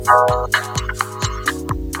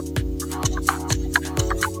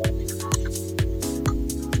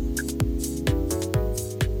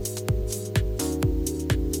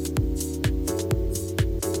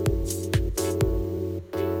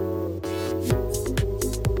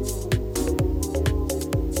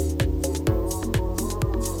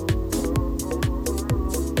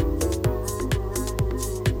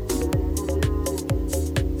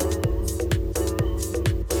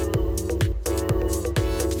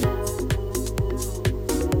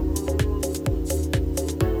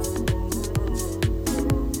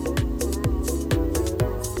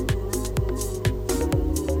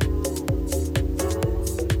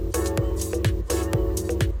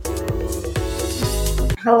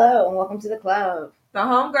Hello and welcome to the club. The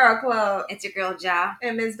Homegirl Club. It's your girl Ja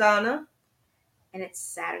And Miss Donna. and it's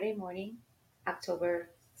Saturday morning, October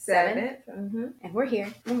 7th. and we're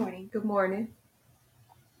here. Good morning. Good morning.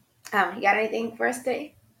 You got anything for us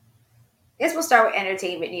today? I guess we'll start with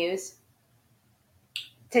entertainment news.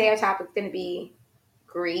 Today our topic is going to be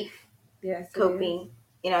grief, Yes, coping.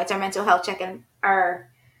 It's our mental health check-in.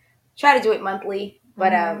 Try to do it monthly,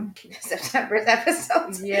 but September's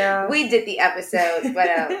episode. Yeah, we did the episode, but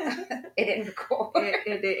it didn't record.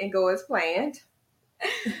 It didn't go as planned.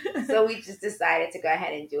 So we just decided to go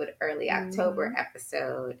ahead and do an early October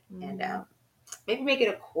episode and maybe make it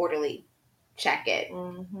a quarterly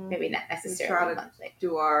check-in. Maybe not necessarily monthly.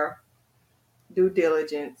 Do our due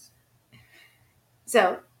diligence.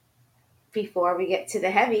 So before we get to the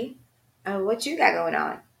heavy, what you got going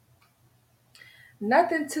on?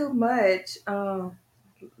 Nothing too much.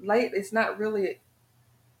 Late, it's not really,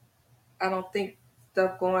 I don't think,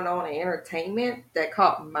 stuff going on in entertainment that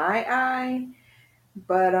caught my eye.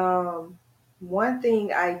 But one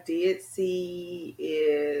thing I did see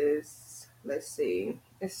is, let's see,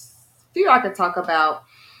 it's a few I could talk about,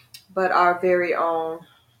 but our very own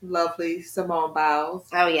lovely Simone Biles.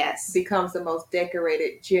 Oh, yes. Becomes the most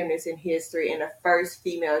decorated gymnast in history and the first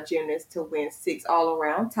female gymnast to win 6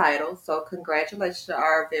 all-around titles. So congratulations to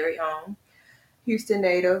our very own Houston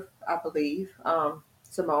native, I believe,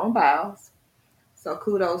 Simone Biles. So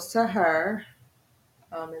kudos to her.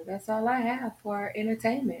 And that's all I have for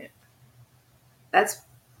entertainment. That's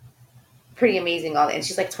pretty amazing. And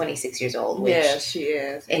she's like 26 years old. Which yeah, she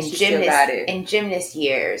is. In gymnast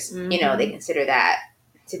years, they consider that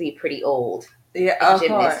to be pretty old. Yeah, of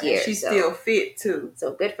course. Years, she's still fit too.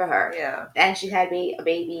 So good for her. Yeah. And she had a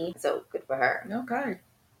baby. So good for her. Okay.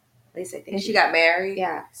 At least I think. And she got married.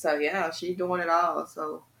 Yeah. So yeah, she's doing it all.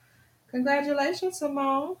 So congratulations,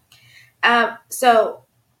 Simone. So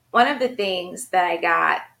one of the things that I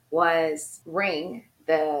got was Ring,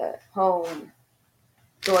 the home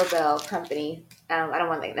doorbell company. I don't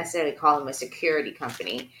want to necessarily call them a security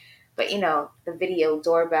company, but the video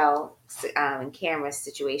doorbell and camera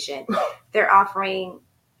situation. They're offering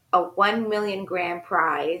a 1 million grand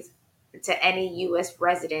prize to any U.S.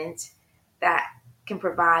 resident that can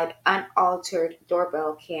provide unaltered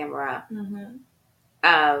doorbell camera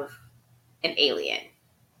of an alien.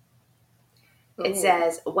 It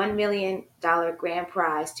says $1 million grand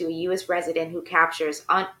prize to a U.S. resident who captures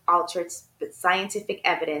unaltered scientific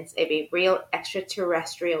evidence of a real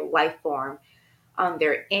extraterrestrial life form on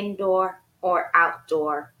their indoor or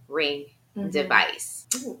outdoor Ring device.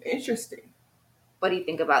 Ooh, interesting. What do you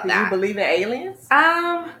think about that? Do you believe in aliens?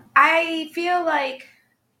 I feel like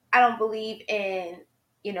I don't believe in,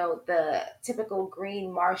 the typical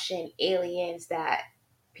green Martian aliens that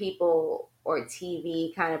people or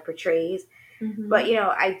TV kind of portrays. But,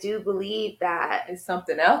 I do believe that there's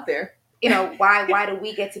something out there. Why do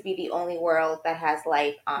we get to be the only world that has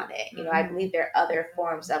life on it? I believe there are other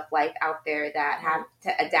forms of life out there that have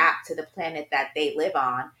to adapt to the planet that they live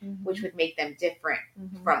on, which would make them different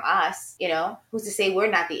from us. Who's to say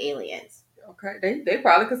we're not the aliens? Okay, they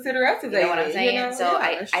probably consider us as aliens. You know what I'm saying? So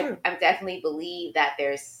yeah, I definitely believe that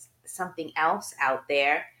there's something else out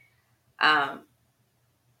there.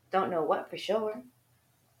 Don't know what for sure.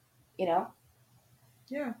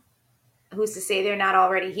 Yeah. Who's to say they're not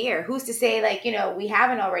already here? Who's to say, we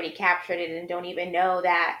haven't already captured it and don't even know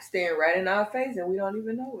that. Staring right in our face and we don't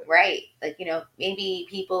even know it. Right. Maybe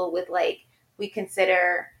people with, we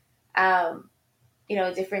consider,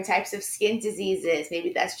 different types of skin diseases.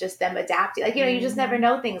 Maybe that's just them adapting. You just never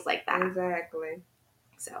know things like that. Exactly.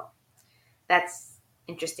 So that's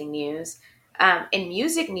interesting news. In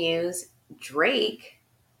music news, Drake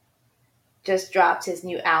just dropped his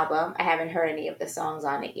new album. I haven't heard any of the songs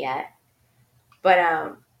on it yet.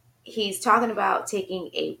 But he's talking about taking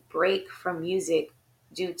a break from music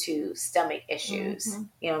due to stomach issues,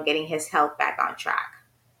 getting his health back on track.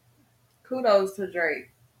 Kudos to Drake.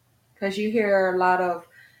 Because you hear a lot of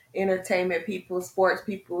entertainment people, sports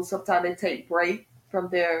people, sometimes they take break from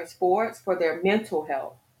their sports for their mental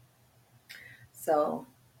health. So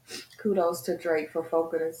kudos to Drake for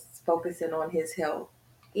focusing on his health.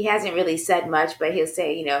 He hasn't really said much, but he'll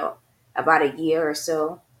say, about a year or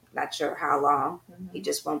so, not sure how long, he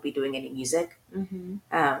just won't be doing any music. Mm-hmm.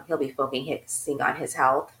 He'll be focusing on his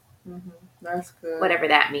health. Mm-hmm. That's good. Whatever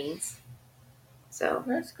that means. So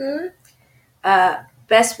that's good.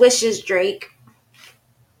 Best wishes, Drake.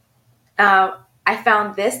 I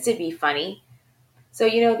found this to be funny. So,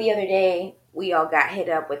 the other day we all got hit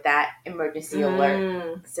up with that emergency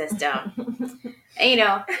alert system. And,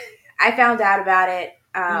 I found out about it.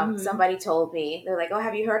 Somebody told me. They're like, "Oh,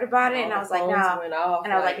 have you heard about it?" And I was like, "No." And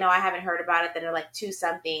I was like, "No, I haven't heard about it." Then they're like, 2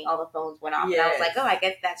 something, all the phones went off. Yes. And I was like, "Oh, I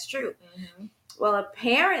guess that's true." Mm-hmm. Well,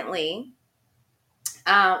 apparently,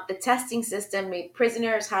 the testing system made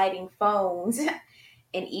prisoners hiding phones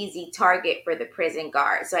an easy target for the prison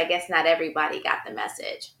guards. So I guess not everybody got the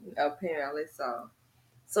message. Apparently so.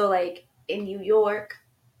 So, like, in New York,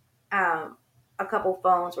 a couple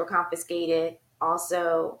phones were confiscated.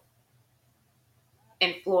 Also,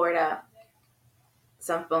 in Florida,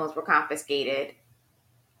 some phones were confiscated.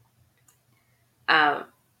 But,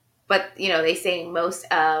 they say most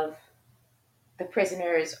of the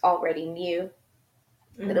prisoners already knew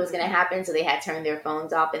that it was going to happen, so they had turned their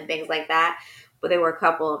phones off and things like that. But there were a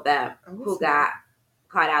couple of them who got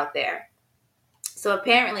caught out there. So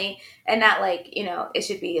apparently, and not like, it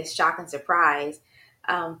should be a shock and surprise,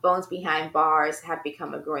 phones behind bars have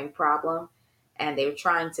become a growing problem, and they were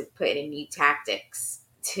trying to put in new tactics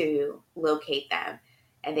to locate them.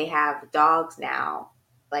 And they have dogs now,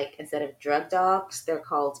 like instead of drug dogs, they're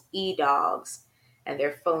called e-dogs, and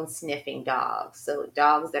they're phone sniffing dogs. So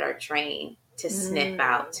dogs that are trained to sniff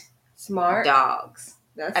out smart dogs.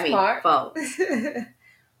 Smart. Phones.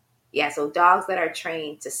 Yeah, so dogs that are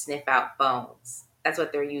trained to sniff out phones. That's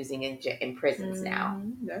what they're using in prisons now.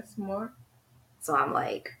 That's smart. So I'm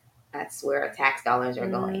like, that's where our tax dollars are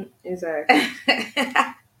going. Exactly.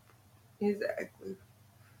 Exactly.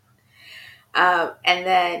 And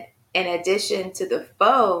then in addition to the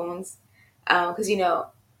phones, because,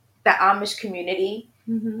 the Amish community,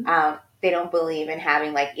 they don't believe in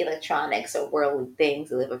having like electronics or worldly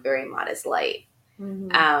things. They live a very modest life.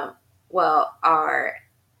 Well, our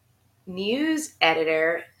news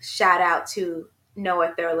editor, shout out to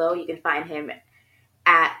Noah Thurlow. You can find him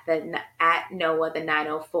at Noah the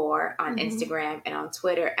 904 on Instagram, and on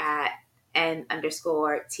Twitter at N_T_low.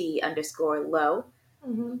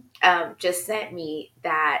 Just sent me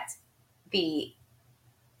that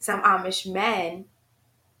some Amish men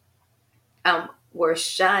were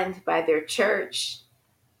shunned by their church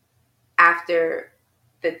after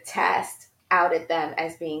the test outed them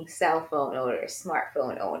as being cell phone owners,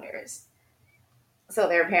 smartphone owners. So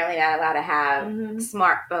they're apparently not allowed to have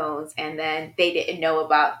smartphones, and then they didn't know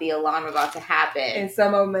about the alarm about to happen. And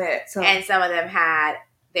some of them had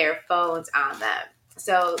their phones on them.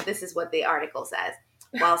 So this is what the article says.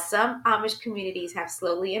 While some Amish communities have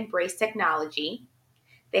slowly embraced technology,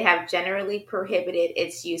 they have generally prohibited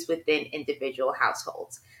its use within individual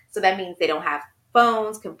households. So that means they don't have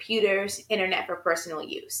phones, computers, internet for personal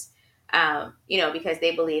use. Because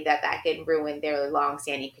they believe that can ruin their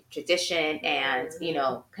long-standing tradition and,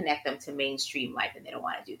 connect them to mainstream life, and they don't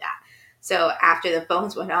want to do that. So after the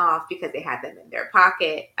phones went off, because they had them in their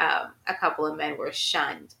pocket, a couple of men were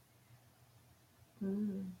shunned.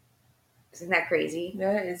 Isn't that crazy?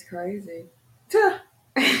 That is crazy.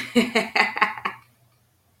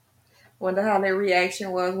 Wonder how their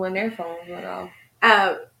reaction was when their phones went off.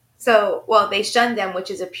 They shunned them,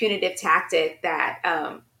 which is a punitive tactic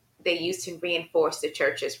that they use to reinforce the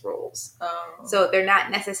church's rules. So they're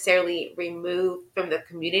not necessarily removed from the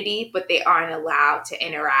community, but they aren't allowed to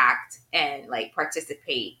interact and like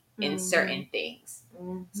participate in certain things.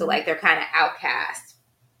 So like they're kind of outcast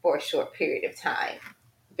for a short period of time,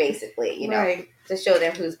 basically, right. To show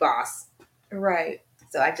them who's boss. Right.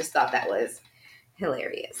 So I just thought that was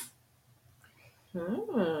hilarious.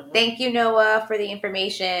 Thank you, Noah, for the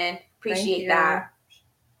information. Appreciate that.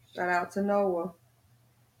 Shout out to Noah.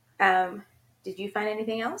 Did you find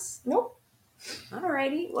anything else? Nope.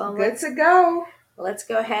 Alrighty. Well, good to go. Let's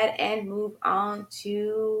go ahead and move on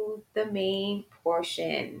to the main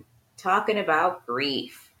portion, talking about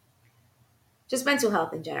grief. Just mental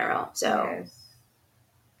health in general. So,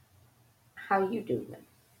 How you doing?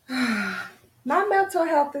 My mental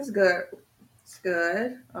health is good. It's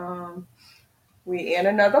good. We in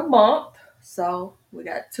another month, so we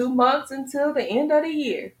got 2 months until the end of the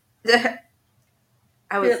year. It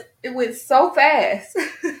went so fast.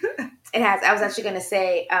 It has. I was actually going to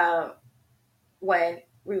say, when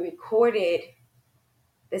we recorded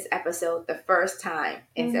this episode the first time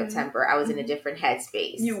in September, I was in a different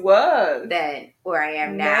headspace. You was. Than where I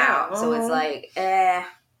am now. So it's like,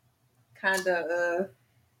 kind of,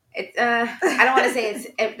 it's I don't want to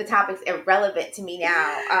say if the topic's irrelevant to me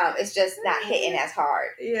now. It's just not hitting as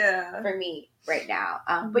hard for me right now.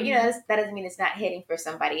 But you know, that doesn't mean it's not hitting for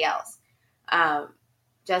somebody else.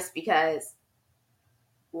 Just because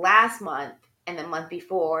last month and the month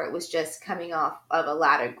before, it was just coming off of a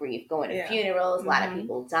lot of grief, going to funerals, a lot of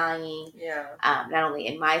people dying. Not only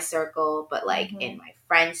in my circle, but like in my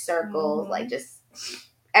friends' circles, like just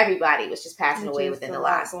everybody was just passing away within the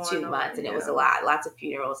last 2 months, and it was lots of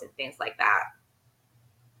funerals and things like that.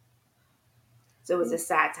 So it was a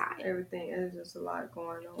sad time. Everything is just a lot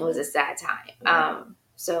going on. It was a sad time.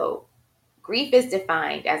 So grief is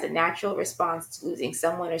defined as a natural response to losing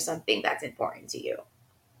someone or something that's important to you.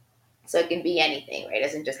 So it can be anything, right? It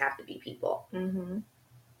doesn't just have to be people. It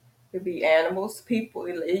could be animals, people.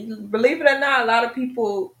 Believe it or not, a lot of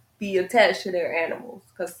people be attached to their animals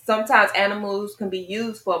because sometimes animals can be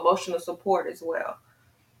used for emotional support as well.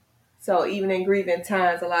 So even in grieving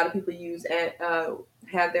times, a lot of people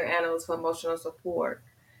have their animals for emotional support,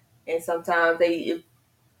 and sometimes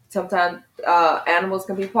animals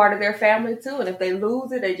can be part of their family too. And if they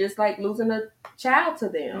lose it, they just like losing a child to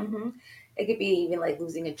them. It could be even like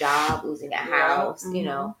losing a job, losing a house, you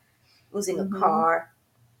know, losing a car,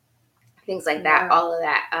 things like that. All of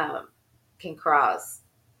that can cause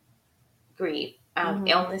grief.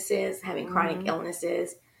 Illnesses, having chronic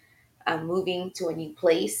illnesses, moving to a new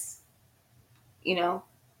place, you know,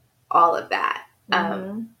 all of that.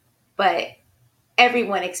 But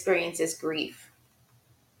everyone experiences grief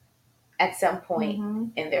at some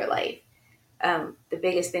point in their life. The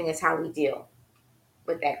biggest thing is how we deal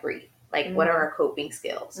with that grief. Like, what are our coping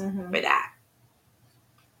skills for that?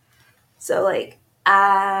 So, like,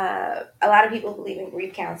 a lot of people believe in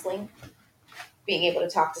grief counseling, being able to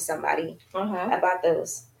talk to somebody about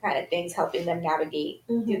those kind of things, helping them navigate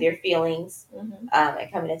through their feelings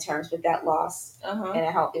and coming to terms with that loss in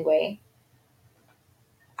a healthy way.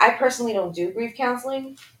 I personally don't do grief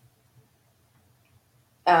counseling,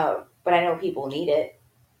 but I know people need it.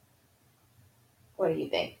 What do you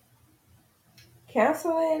think?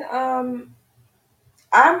 Counseling, I'm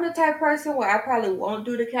the type of person where I probably won't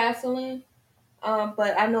do the counseling.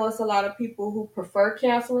 But I know it's a lot of people who prefer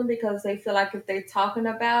counseling because they feel like if they're talking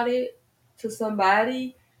about it to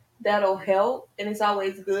somebody, that'll help. And it's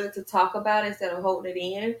always good to talk about it instead of holding it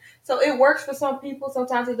in. So it works for some people.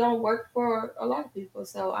 Sometimes it don't work for a lot of people.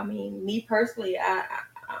 So, I mean, me personally,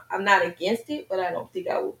 I'm not against it, but I don't think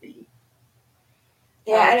I would be.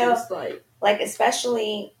 Yeah, I know. Like,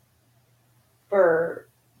 especially for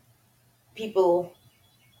people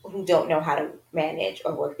who don't know how to manage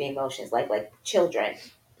or work the emotions, like children.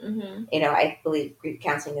 You know, I believe grief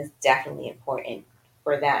counseling is definitely important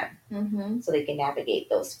for them, so they can navigate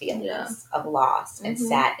those feelings of loss and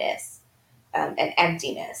sadness and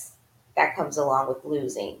emptiness that comes along with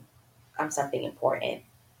losing something important.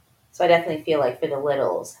 So I definitely feel like for the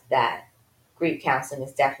littles that grief counseling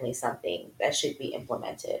is definitely something that should be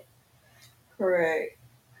implemented. Correct.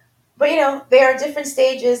 But, you know, there are different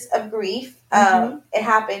stages of grief. It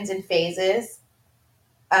happens in phases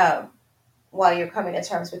while you're coming to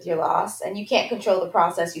terms with your loss. And you can't control the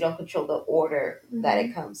process. You don't control the order that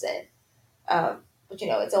it comes in. But, you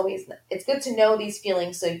know, it's good to know these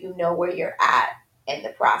feelings so you know where you're at in the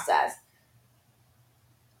process.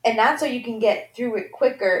 And not so you can get through it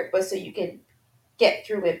quicker, but so you can get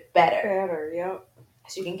through it better.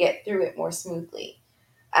 So you can get through it more smoothly.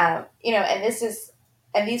 You know,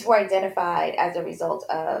 and these were identified as a result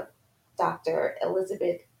of Dr.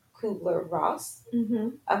 Elizabeth Kubler-Ross,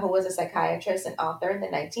 who was a psychiatrist and author in the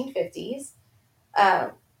 1950s.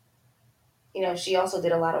 You know, she also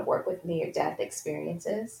did a lot of work with near-death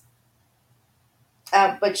experiences.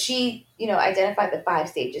 But she, you know, identified the 5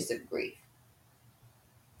 stages of grief.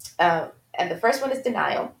 And the first one is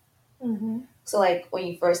denial. So, like, when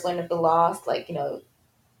you first learn of the loss, like, you know,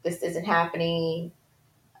 this isn't happening,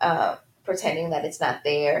 pretending that it's not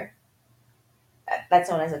there. That's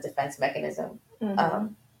known as a defense mechanism.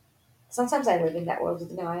 Sometimes I live in that world of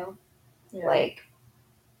denial. Like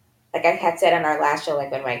I had said on our last show,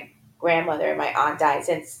 like when my grandmother and my aunt died,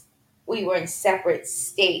 since we were in separate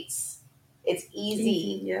states, it's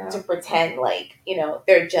easy to pretend like, you know,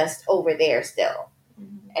 they're just over there still.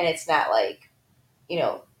 And it's not like, you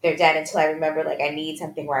know, they're dead until I remember, like, I need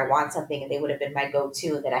something or I want something and they would have been my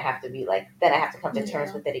go-to. And then I have to be like, then I have to come to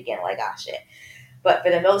terms with it again. Like, ah, shit. But for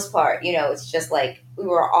the most part, you know, it's just like we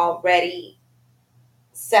were already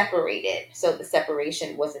separated. So the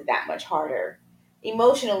separation wasn't that much harder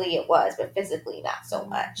Emotionally, it was, but physically, not so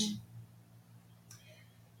much.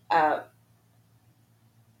 How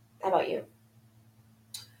about you?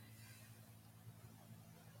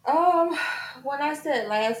 Um, when I said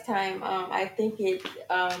last time, I think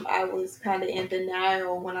I was kind of in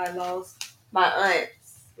denial when I lost my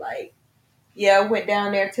aunts. Like, yeah, I went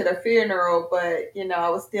down there to the funeral, but I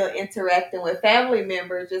was still interacting with family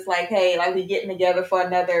members, just like, hey, like we getting together for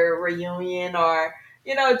another reunion, or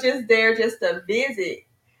just there just to visit.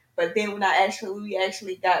 But then when we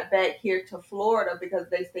actually got back here to Florida because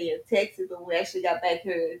they stay in Texas, but we actually got back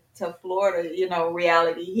here to Florida,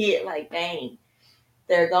 reality hit like, dang,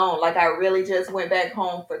 they're gone. Like I really just went back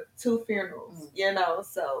home for two funerals,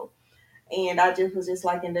 so and I just was just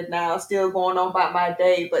like in denial, still going on about my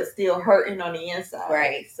day, but still hurting on the inside.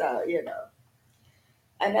 Right. So,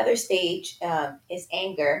 Another stage is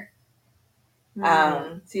anger.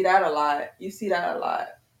 See that a lot. You see that a lot.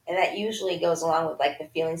 And that usually goes along with like the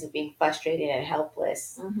feelings of being frustrated and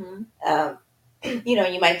helpless.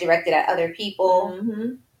 You might direct it at other people.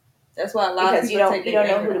 That's why a lot of because people take you don't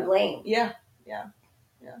their know who to anger out. blame. Yeah.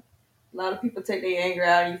 A lot of people take their anger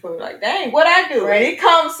out, and you feel like, dang, what I do? Right. And it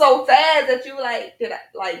comes so fast that you like, did I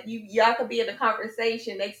like y'all could be in the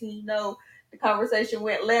conversation. Next thing you know, the conversation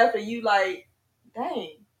went left, and you like,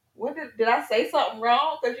 dang, what did I say something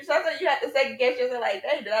wrong? Because sometimes you have to second guess yourself, like,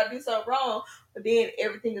 dang, did I do something wrong? But then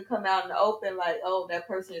everything will come out in the open, like, oh, that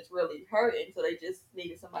person is really hurting, so they just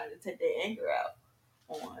needed somebody to take their anger out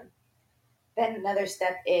on. Then another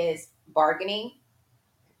step is bargaining.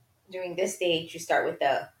 During this stage, you start with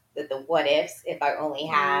the what ifs. If I only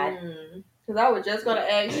had. Because I was just gonna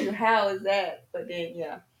ask you how is that, but then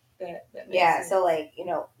that makes sense. So like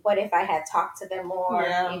what if I had talked to them more?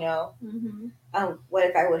 What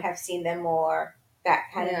if I would have seen them more? That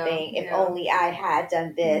kind of thing. If only I had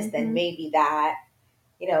done this, then maybe that.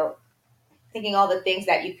 Thinking all the things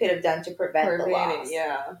that you could have done to prevent the loss.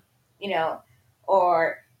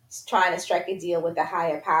 Or trying to strike a deal with a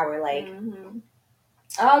higher power, like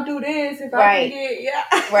I'll do this if I can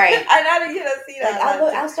get right. I know you see that.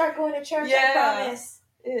 Like, I'll start going to church. I promise.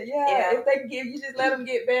 If they give you, just let them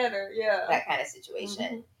get better. That kind of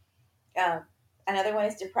situation. Another one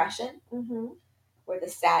is depression, where the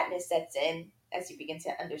sadness sets in as you begin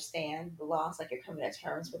to understand the loss, like you're coming to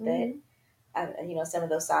terms with it. Some of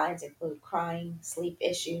those signs include crying, sleep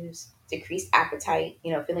issues, decreased appetite,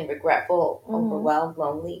 feeling regretful, overwhelmed,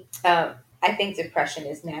 lonely. I think depression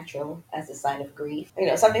is natural as a sign of grief.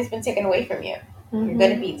 Something's been taken away from you. You're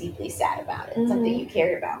going to be deeply sad about it, something you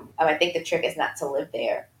cared about. I think the trick is not to live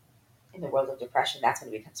there in the world of depression. That's when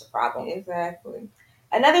it becomes a problem. Exactly.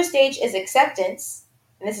 Another stage is acceptance.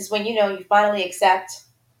 And this is when you finally accept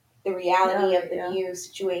the reality of the new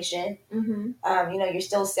situation. You're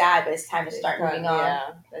still sad, but it's time to start moving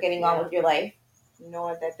on, getting on with your life.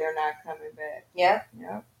 Knowing that they're not coming back. Yeah.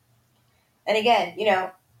 And again,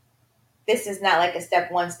 this is not like a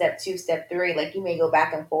step 1, step 2, step 3. Like you may go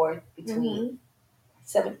back and forth between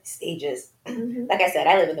some of these stages. Like I said,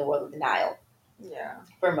 I live in the world of denial.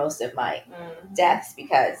 For most of my deaths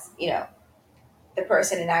because, the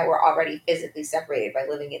person and I were already physically separated by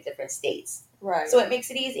living in different states. Right. So it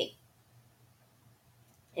makes it easy.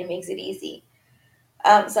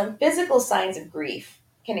 Some physical signs of grief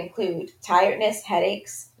can include tiredness,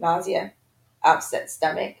 headaches, nausea, upset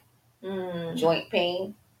stomach, joint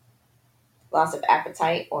pain, loss of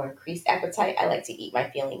appetite or increased appetite. I like to eat my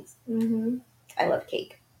feelings. I love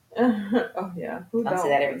cake. Oh yeah, I'll say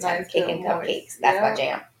that every time. Nice cake and cupcakes. That's my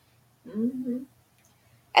jam.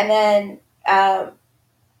 And then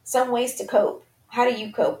some ways to cope. How do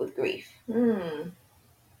you cope with grief?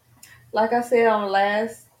 Like I said on the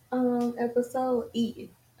last episode, eating.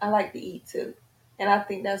 I like to eat too, and I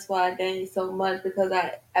think that's why I gained so much because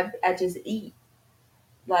I just eat.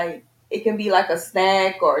 Like it can be like a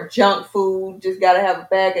snack or junk food. Just gotta have a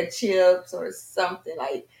bag of chips or something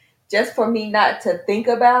like. Just for me not to think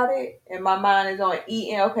about it, and my mind is on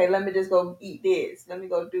eating. Okay, let me just go eat this. Let me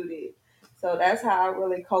go do this. So that's how I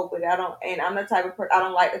really cope with it. I'm the type of person I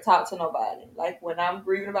don't like to talk to nobody. Like when I'm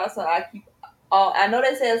grieving about something, I keep. I know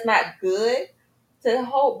they say it's not good to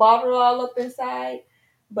bottle it all up inside,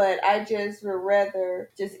 but I just would rather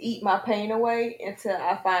just eat my pain away until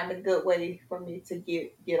I find a good way for me to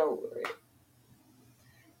get over it.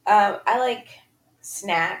 I like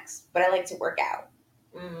snacks, but I like to work out.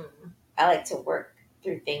 I like to work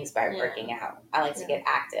through things by working out. I like to get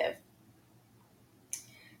active.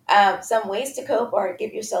 Some ways to cope are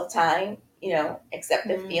give yourself time, accept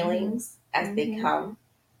the feelings as they come,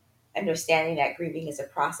 understanding that grieving is a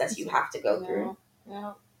process you have to go through.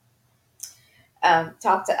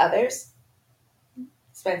 Talk to others.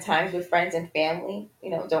 spend times with friends and family.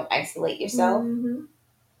 Don't isolate yourself. Mm-hmm.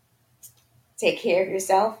 Take care of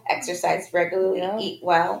yourself. Exercise regularly. Yep. Eat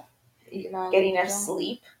well. Eating all Get these enough junk.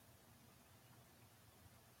 sleep.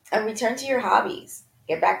 And return to your hobbies.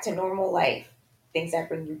 Get back to normal life. Things that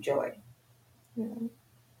bring you joy. Yeah.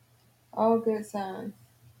 All good signs.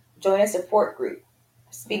 Join a support group.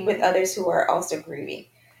 Speak with Mm. others who are also grieving.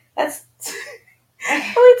 That's Are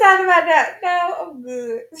we talking about that? No, I'm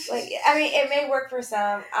good. it may work for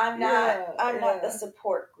some. Yeah, I'm not the yeah.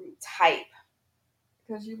 support group type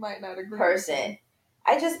Because you might not agree with person. them.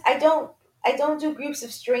 I don't do groups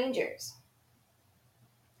of strangers.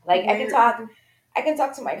 Like Weird. I can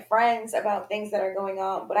talk to my friends about things that are going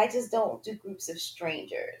on, but I just don't do groups of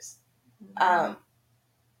strangers. Mm. Um,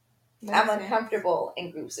 I'm Makes sense. uncomfortable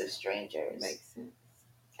in groups of strangers. Makes sense.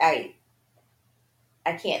 I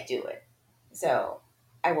I can't do it. So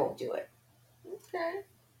I won't do it. Okay.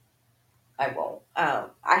 I won't.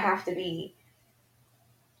 I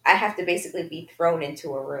have to basically be thrown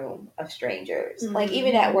into a room of strangers. Like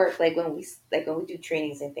even at Mm-hmm. work, like when we do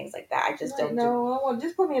trainings and things like that, I just Like, don't do. no, I want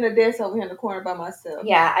just put me in a desk over here in the corner by myself.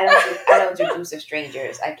 Yeah, I don't do groups of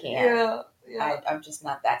strangers. I can't. Yeah, yeah. I'm just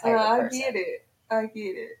not that type of I person. get it. I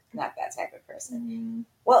get it. Not that type of person. Mm.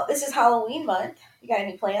 Well, this is Halloween month. You got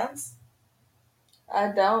any plans?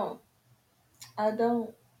 I don't. I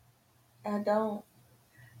don't. I don't.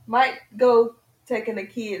 Might go taking the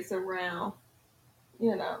kids around,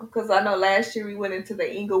 because I know last year we went into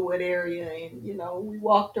the Inglewood area and, we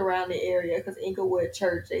walked around the area because Inglewood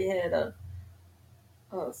Church, they had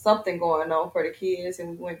something going on for the kids and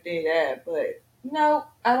we went there that. But no,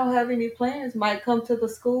 I don't have any plans. Might come to the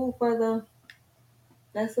school for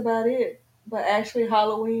that's about it. But actually,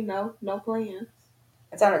 Halloween, no plans.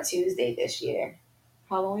 It's on a Tuesday this year.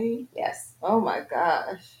 Halloween? Yes, Oh my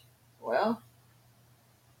gosh. Well,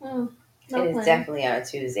 it no is plans. definitely on a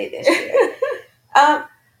Tuesday this year. um,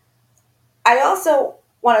 I also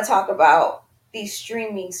want to talk about these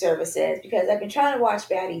streaming services because I've been trying to watch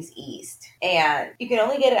Baddies East, and you can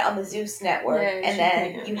only get it on the Zeus network, Yes, and you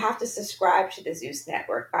then can. you have to subscribe to the Zeus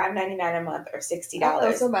network, $5.99 a month or $60 I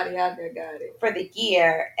know somebody out there got it. for the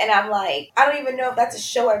year, and I'm like, I don't even know if that's a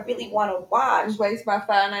show I really want to watch. Waste my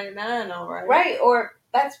 $5.99 on, right? Right, or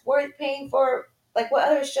that's worth paying for. Like, what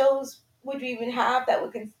other shows would you even have that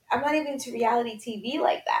would? I'm not even into reality TV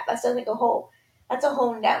like that. That's like a whole. That's a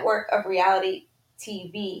whole network of reality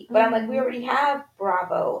TV. But I'm like, we already have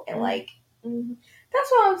Bravo and like. Mm-hmm.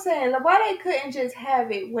 That's what I'm saying. Like, why they couldn't just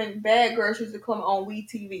have it when Bad Girls used to come on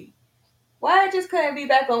WeTV? Why it just couldn't be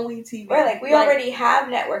back on WeTV? Right, like we already have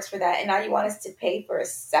networks for that, and now you want us to pay for a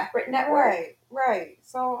separate network. Right.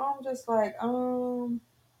 So I'm just like, So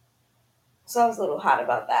I was a little hot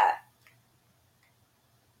about that.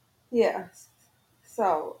 Yeah.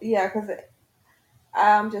 So yeah, because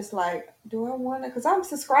I'm just like, do I want to? Because I'm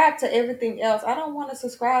subscribed to everything else. I don't want to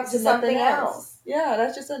subscribe to nothing else. Yeah,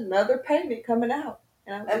 that's just another payment coming out.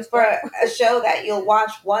 And for a show that you'll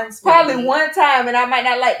watch once, probably maybe, one time, and I might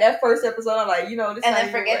not like that first episode. I'm like, this, and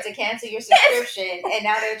then forget to cancel your subscription, and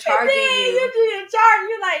now they're charging you're charging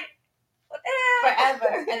you like what the hell?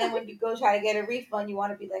 forever. And then when you go try to get a refund, you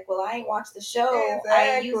want to be like, well, I ain't watched the show. Exactly. I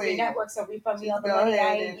ain't used your network, so refund me all the money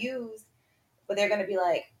I ain't used. But they're gonna be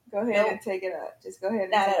like, go ahead and take it out. Just go ahead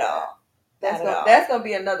and not take at it all. Out. That's gonna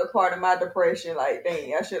be another part of my depression. Like,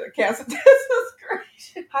 dang, I should have canceled this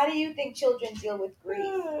subscription. How do you think children deal with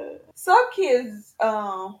grief? Some kids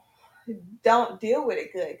don't deal with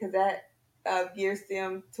it good because that gears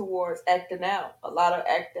them towards acting out. A lot of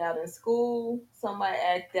act out in school. Some might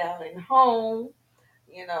act out in home.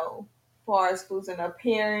 As far as losing a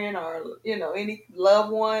parent or any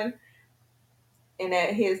loved one, and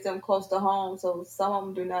that hits them close to home. So some of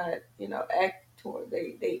them do not, act toward.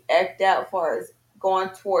 They act out as far as going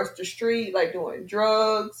towards the street, like doing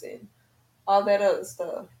drugs and all that other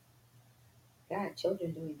stuff. God,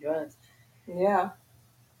 children doing drugs. Yeah.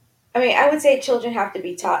 I mean, I would say children have to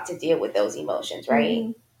be taught to deal with those emotions, right?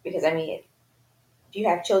 Mm-hmm. Because I mean, if you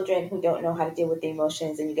have children who don't know how to deal with their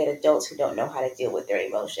emotions, and you get adults who don't know how to deal with their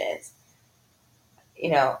emotions,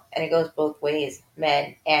 and it goes both ways,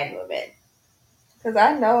 men and women. Because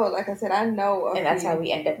I know, like I said, I know. And that's how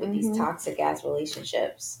we end up with these toxic ass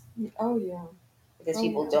relationships. Oh, yeah. Because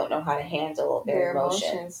people don't know how to handle their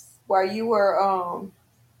emotions. While you were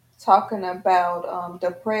talking about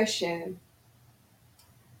depression,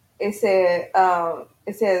 it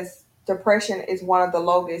says depression is one of the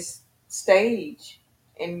longest stage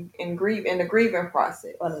in the grieving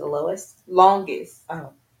process. One of the longest.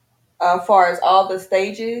 Oh. Far as all the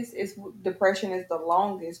stages, depression is the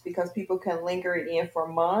longest because people can linger it in for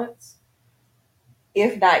months,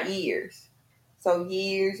 if not years. So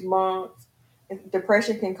years, months.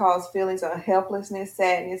 Depression can cause feelings of helplessness,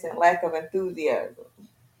 sadness, and lack of enthusiasm.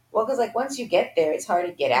 Well, because like once you get there, it's hard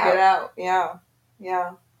to get Get out. out, yeah,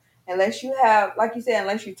 yeah. Unless you have, like you said,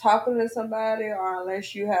 unless you're talking to somebody, or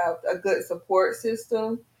unless you have a good support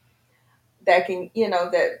system that can,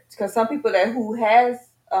 that because some people that who has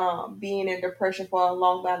being in depression for a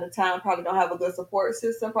long amount of time probably don't have a good support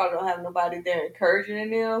system, probably don't have nobody there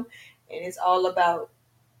encouraging them, and it's all about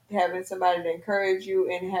having somebody to encourage you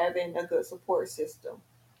and having a good support system.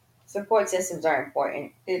 Support systems are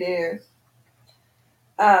important. It is.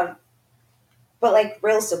 Um, but like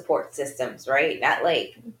real support systems, right? Not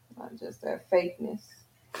like Not just that fakeness.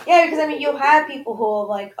 yeah, because I mean you'll have people who are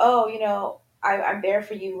like, oh, I'm there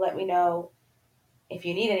for you. Let me know if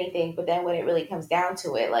you need anything. But then when it really comes down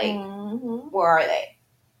to it, like, Mm-hmm. where are they?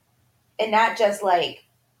 And not just like,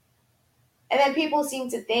 and then people seem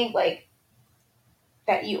to think like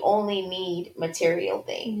that you only need material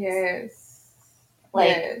things. Yes. Like,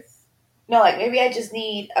 Yes. no, like maybe I just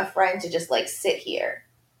need a friend to just like sit here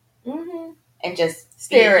Mm-hmm. and just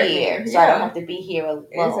Stare be at here, me. so I don't Yeah. have to be here alone.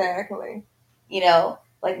 Exactly.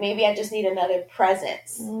 Like maybe I just need another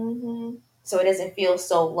presence Mm-hmm. so it doesn't feel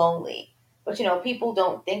so lonely. But people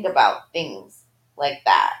don't think about things like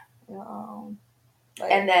that,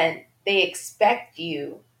 Like. and then they expect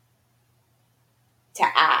you to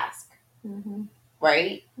ask, Mm-hmm.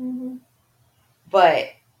 right? Mm-hmm. But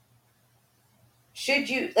should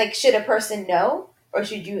a person know, or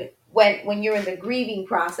should you when you're in the grieving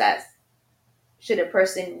process, should a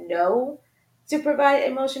person know to provide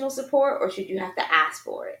emotional support, or should you have to ask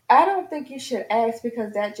for it? I don't think you should ask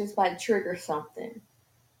because that just might trigger something.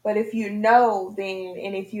 But if you know, then,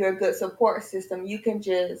 and if you're a good support system, you can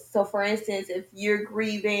just, so for instance, if you're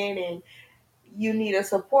grieving and you need a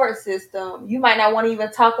support system, you might not want to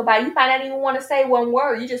even talk about it. You might not even want to say one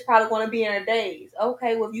word. You just probably want to be in a daze.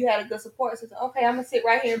 Okay, well, if you had a good support system, okay, I'm going to sit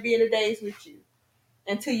right here and be in a daze with you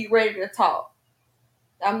until you're ready to talk.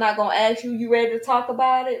 I'm not gonna ask you ready to talk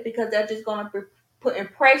about it because that's just gonna be putting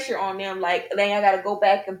pressure on them. Like, dang, I gotta go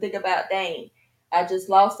back and think about, dang, I just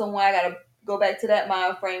lost someone. I gotta go back to that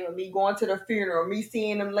mind frame of me going to the funeral, me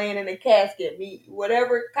seeing them laying in the casket, me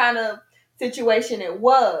whatever kind of situation it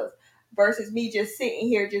was, versus me just sitting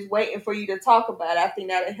here just waiting for you to talk about it. I think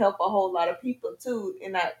that'll help a whole lot of people too,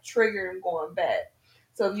 and not trigger them going back.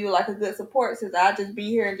 So if you're like a good support system, I'll just be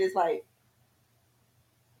here and just like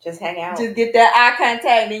Just hang out. just get that eye contact,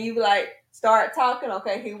 and then you be like, start talking.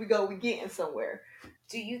 Okay, here we go. We getting somewhere.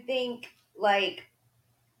 Do you think like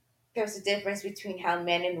there's a difference between how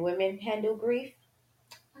men and women handle grief?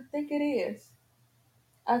 I think it is.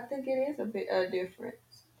 I think it is a bit difference.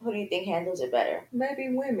 Who do you think handles it better? Maybe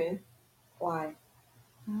women. Why?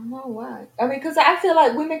 I don't know why. I mean, because I feel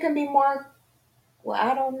like women can be more. Well,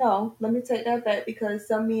 I don't know. Let me take that back because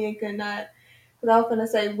some men cannot. Because I was gonna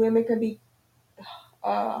say women can be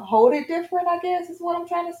hold it different. I guess is what I'm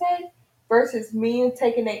trying to say. Versus men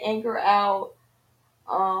taking their anger out.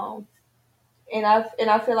 Um, and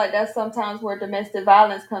I feel like that's sometimes where domestic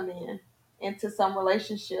violence come in into some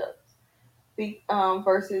relationships.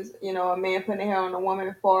 Versus a man putting their hand on a woman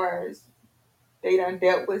as far as they done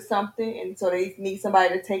dealt with something, and so they need somebody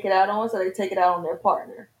to take it out on, so they take it out on their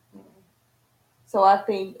partner. So I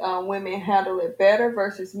think women handle it better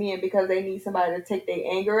versus men because they need somebody to take their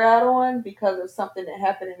anger out on because of something that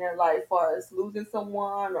happened in their life, as far as losing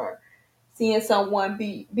someone or seeing someone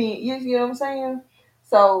being you know what I'm saying.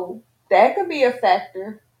 So that could be a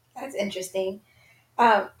factor. That's interesting.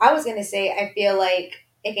 I was gonna say I feel like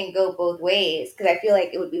it can go both ways because I feel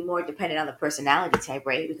like it would be more dependent on the personality type,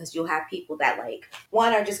 right? Because you'll have people that like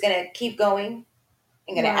one are just gonna keep going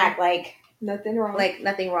and gonna act nothing wrong, like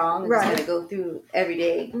nothing wrong, and just gonna go through every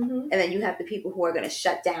day. Mm-hmm. And then you have the people who are gonna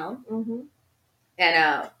shut down, Mm-hmm.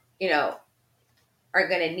 and are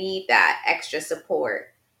gonna need that extra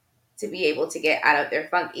support to be able to get out of their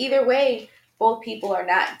funk. Either way, both people are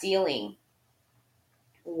not dealing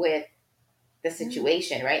with the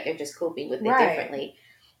situation, right? They're just coping with it differently.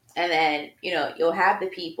 And then, you'll have the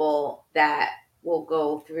people that will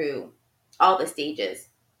go through all the stages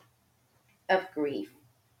of grief,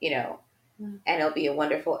 and it'll be a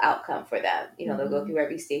wonderful outcome for them. They'll go through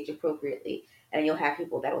every stage appropriately. And you'll have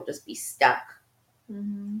people that will just be stuck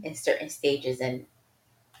in certain stages and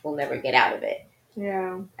will never get out of it.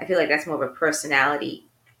 Yeah. I feel like that's more of a personality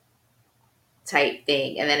type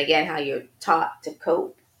thing. And then again, how you're taught to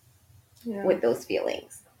cope with those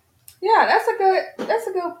feelings. Yeah, that's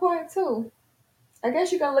a good point too. I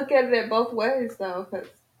guess you can look at it both ways though, because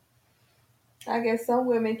I guess some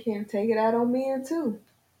women can take it out on men too.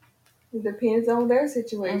 It depends on their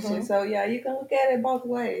situation. Mhm. So yeah, you can look at it both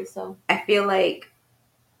ways. So I feel like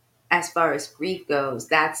as far as grief goes,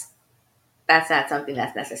 that's not something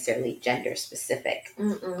that's necessarily gender specific.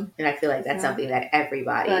 And I feel like it's that's not. something that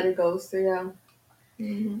Everybody goes through.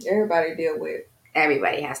 Yeah, everybody deal with.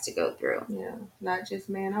 everybody has to go through. Yeah, not just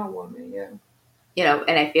man or woman. Yeah.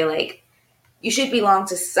 And I feel like you should belong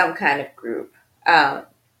to some kind of group. Um,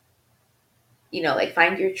 like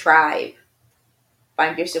find your tribe,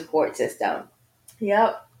 find your support system.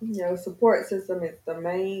 Yep. Support system is the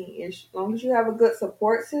main issue. As long as you have a good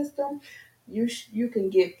support system, you can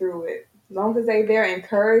get through it. As long as they there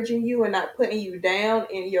encouraging you and not putting you down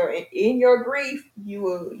in your grief,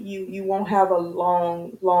 you won't have a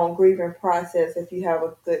long grieving process if you have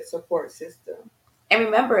a good support system. And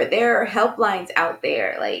remember, there are helplines out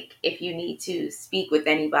there. Like if you need to speak with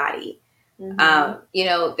anybody,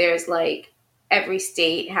 Mm-hmm. there's like every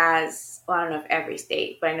state has. Well, I don't know if every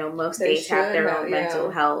state, but I know most They states have should their have, own mental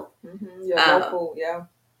yeah. health. Your Um, local, yeah.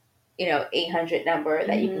 800 number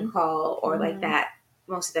that you can Mm-hmm. call, or like Mm-hmm. that.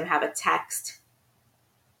 Most of them have a text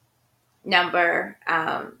number.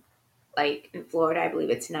 Like in Florida, I believe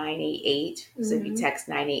it's 988. So if you Mm-hmm. text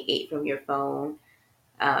 988 from your phone,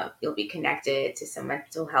 you'll be connected to some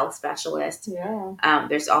mental health specialist. Yeah.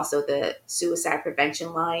 There's also the suicide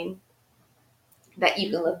prevention line that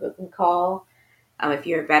you can look up and call. If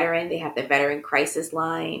you're a veteran, they have the veteran crisis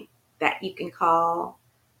line that you can call.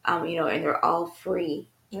 And they're all free.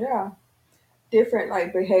 Yeah. Different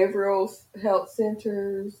like behavioral health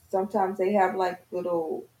centers. Sometimes they have like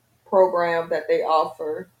little program that they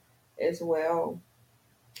offer as well.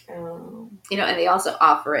 And they also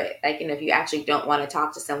offer it. Like, if you actually don't want to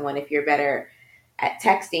talk to someone, if you're better at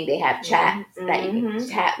texting, they have chats that you can Mm-hmm.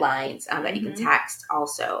 chat lines that you can Mm-hmm. text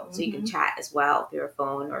also. So you can Mm-hmm. chat as well through a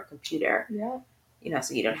phone or a computer. Yeah.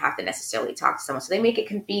 So you don't have to necessarily talk to someone. So they make it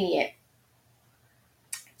convenient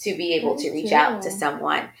to be able They to reach out to do.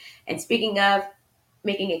 someone. And speaking of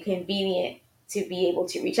making it convenient to be able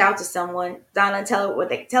to reach out to someone, Donna, tell them where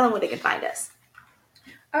they can find us.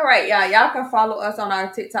 All right, yeah, y'all can follow us on our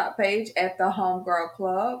TikTok page at the Homegirl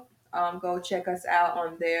Club. Go check us out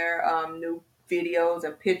on there. New videos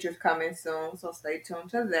and pictures coming soon, so stay tuned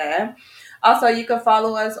to that. Also, you can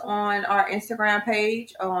follow us on our Instagram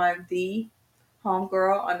page on the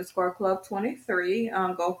Homegirl underscore Club 23.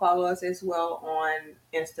 Go follow us as well on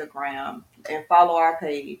Instagram and follow our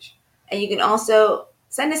page. And you can also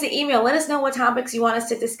send us an email. Let us know what topics you want us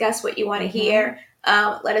to discuss, what you want to hear.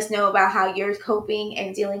 Let us know about how you're coping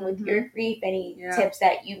and dealing with your grief, any tips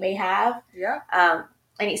that you may have,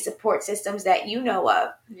 any support systems that you know of.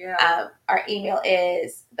 Our email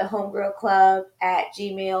is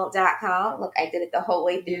thehomegirlclub@gmail.com. Look, I did it the whole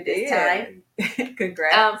way through this time.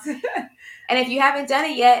 Congrats. And if you haven't done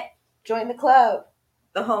it yet, join the club,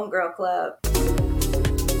 the Homegirl Club.